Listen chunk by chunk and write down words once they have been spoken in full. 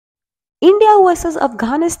India versus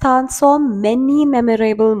Afghanistan saw many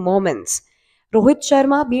memorable moments. Rohit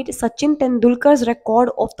Sharma beat Sachin Tendulkar's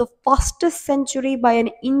record of the fastest century by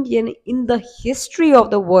an Indian in the history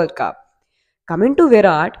of the World Cup. Coming to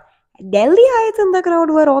Virat, Delhi Heights in the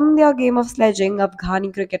crowd were on their game of sledging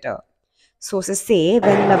Afghani cricketer. Sources say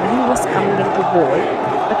when Naveen was coming into bowl,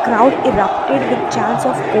 the crowd erupted with chants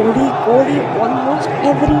of Kohli, Kohli almost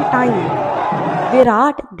every time.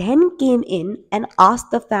 Virat then came in and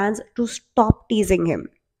asked the fans to stop teasing him.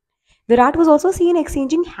 Virat was also seen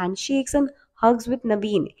exchanging handshakes and hugs with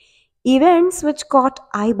Naveen, events which caught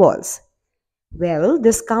eyeballs. Well,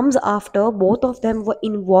 this comes after both of them were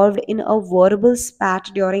involved in a verbal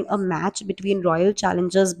spat during a match between Royal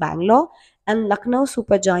Challengers Bangalore and Lucknow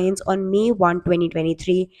Super Giants on May 1,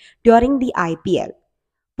 2023 during the IPL.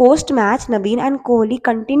 Post match, Naveen and Kohli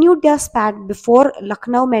continued their spat before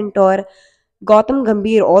Lucknow mentor Gautam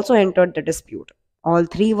Gambhir also entered the dispute. All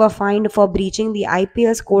three were fined for breaching the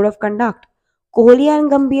IPL's code of conduct. Kohli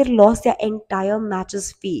and Gambhir lost their entire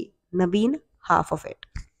match's fee, Naveen half of it.